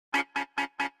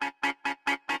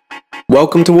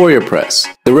Welcome to Warriorpress,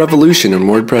 the revolution in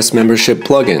WordPress membership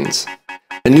plugins.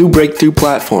 A new breakthrough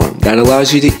platform that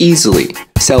allows you to easily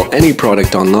sell any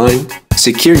product online,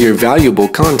 secure your valuable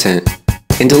content,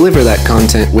 and deliver that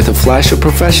content with a flash of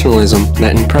professionalism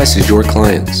that impresses your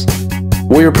clients.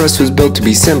 Warriorpress was built to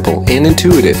be simple and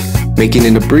intuitive, making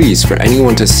it a breeze for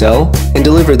anyone to sell and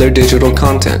deliver their digital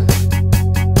content.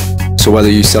 So whether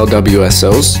you sell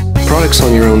WSOs, products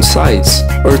on your own sites,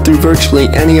 or through virtually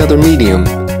any other medium,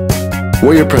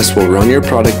 Warriorpress will run your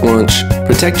product launch,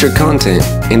 protect your content,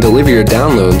 and deliver your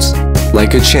downloads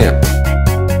like a champ.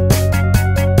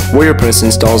 Warriorpress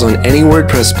installs on any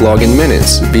WordPress blog in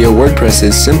minutes via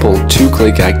WordPress's simple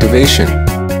 2-click activation.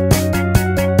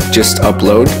 Just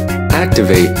upload,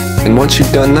 activate, and once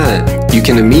you've done that, you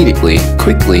can immediately,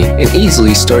 quickly, and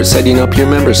easily start setting up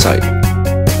your member site.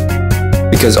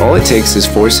 Because all it takes is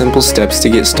 4 simple steps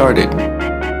to get started.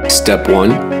 Step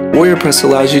 1. Warriorpress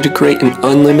allows you to create an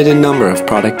unlimited number of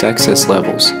product access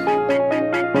levels.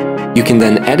 You can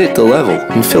then edit the level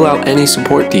and fill out any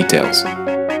support details.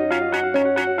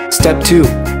 Step 2.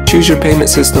 Choose your payment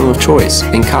system of choice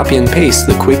and copy and paste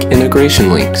the quick integration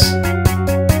links.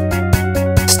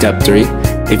 Step 3.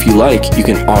 If you like, you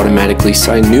can automatically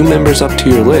sign new members up to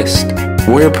your list.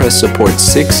 Warriorpress supports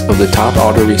 6 of the top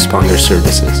autoresponder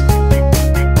services.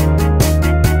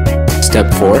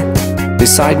 Step 4.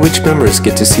 Decide which members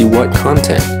get to see what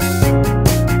content.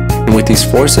 And with these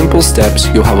 4 simple steps,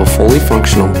 you'll have a fully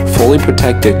functional, fully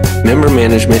protected member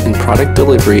management and product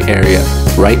delivery area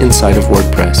right inside of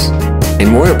WordPress.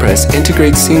 And Warriorpress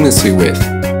integrates seamlessly with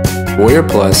Warrior+,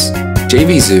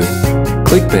 JVZoo,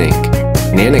 ClickBank,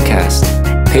 Nanocast,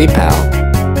 PayPal,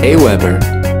 Aweber,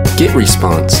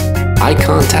 GetResponse,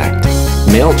 iContact,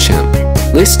 MailChimp,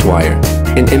 Listwire,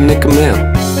 and Imnica Mail.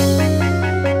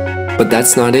 But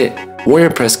that's not it.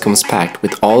 Warriorpress comes packed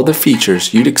with all the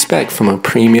features you'd expect from a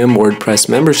premium WordPress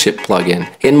membership plugin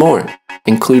and more,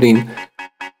 including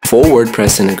full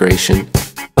WordPress integration,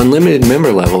 unlimited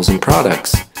member levels and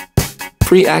products,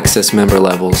 free access member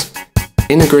levels,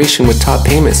 integration with top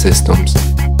payment systems,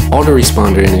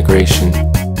 autoresponder integration,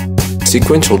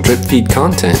 sequential drip feed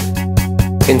content,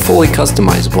 and fully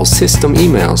customizable system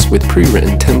emails with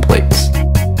pre-written templates.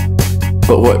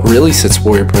 But what really sets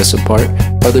Warriorpress apart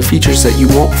are the features that you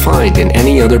won't find in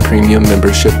any other premium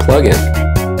membership plugin,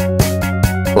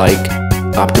 like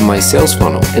optimized sales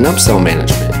funnel and upsell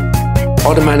management,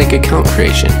 automatic account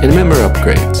creation and member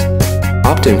upgrades,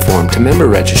 opt-in form to member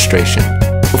registration,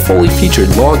 a fully featured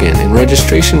login and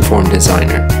registration form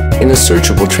designer, and a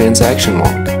searchable transaction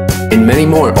log, and many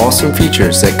more awesome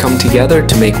features that come together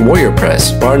to make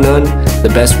Warriorpress, bar none,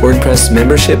 the best WordPress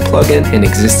membership plugin in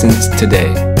existence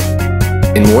today.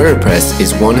 And Warriorpress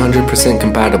is 100%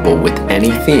 compatible with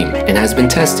any theme and has been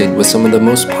tested with some of the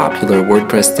most popular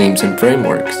WordPress themes and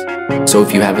frameworks. So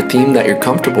if you have a theme that you're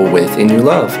comfortable with and you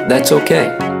love, that's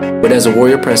okay. But as a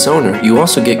Warriorpress owner, you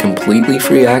also get completely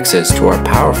free access to our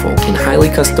powerful and highly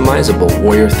customizable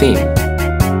Warrior theme.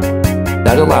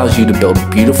 That allows you to build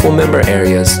beautiful member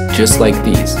areas just like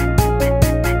these.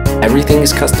 Everything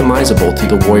is customizable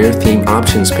through the Warrior theme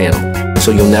options panel,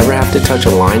 so you'll never have to touch a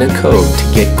line of code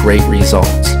to get great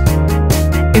results.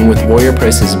 And with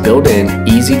Warriorpress's built-in,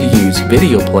 easy-to-use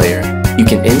video player, you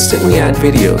can instantly add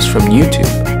videos from YouTube,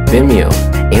 Vimeo,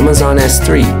 Amazon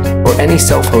S3, or any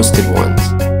self-hosted ones.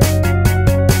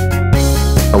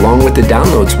 Along with the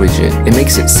Downloads widget, it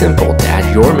makes it simple to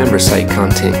add your member site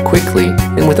content quickly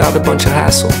and without a bunch of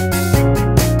hassle.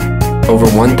 Over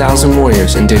 1,000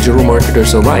 warriors and digital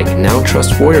marketers alike now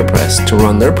trust Warriorpress to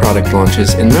run their product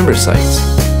launches and member sites.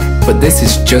 But this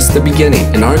is just the beginning,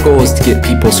 and our goal is to get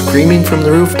people screaming from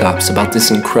the rooftops about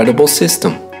this incredible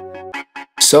system.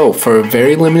 So, for a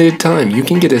very limited time, you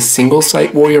can get a single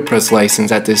site Warriorpress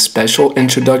license at this special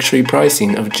introductory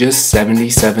pricing of just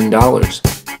 $77.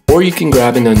 Or you can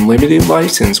grab an unlimited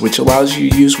license which allows you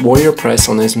to use Warriorpress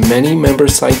on as many member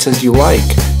sites as you like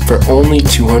for only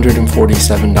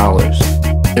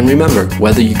 $247. And remember,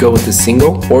 whether you go with the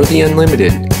single or the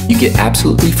unlimited, you get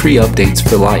absolutely free updates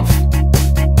for life.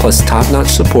 Plus top-notch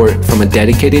support from a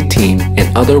dedicated team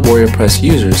and other Warriorpress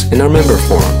users in our member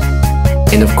forum.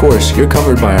 And of course, you're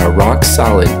covered by our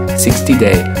rock-solid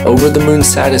 60-day over-the-moon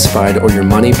satisfied or your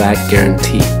money-back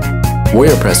guarantee.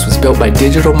 Warriorpress was built by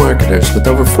digital marketers with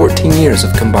over 14 years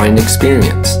of combined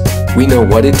experience. We know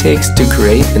what it takes to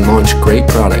create and launch great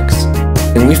products,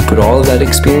 and we've put all of that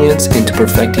experience into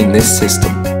perfecting this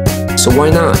system. So why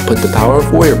not put the power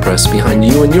of Warriorpress behind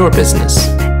you and your business?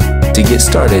 To get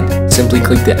started, simply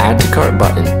click the Add to Cart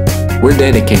button. We're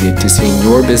dedicated to seeing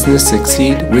your business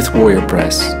succeed with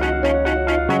Warriorpress.